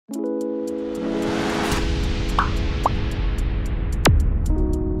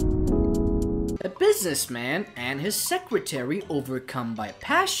businessman and his secretary, overcome by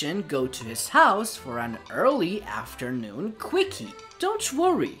passion, go to his house for an early afternoon quickie. Don't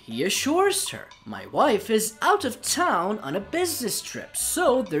worry, he assures her. My wife is out of town on a business trip,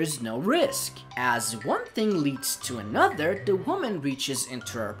 so there's no risk. As one thing leads to another, the woman reaches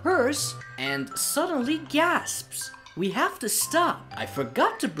into her purse and suddenly gasps. We have to stop. I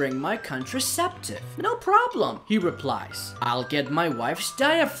forgot to bring my contraceptive. No problem, he replies. I'll get my wife's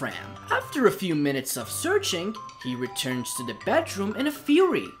diaphragm. After a few minutes of searching, he returns to the bedroom in a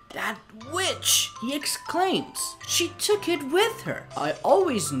fury. That witch, he exclaims. She took it with her. I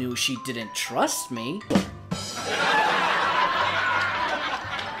always knew she didn't trust me.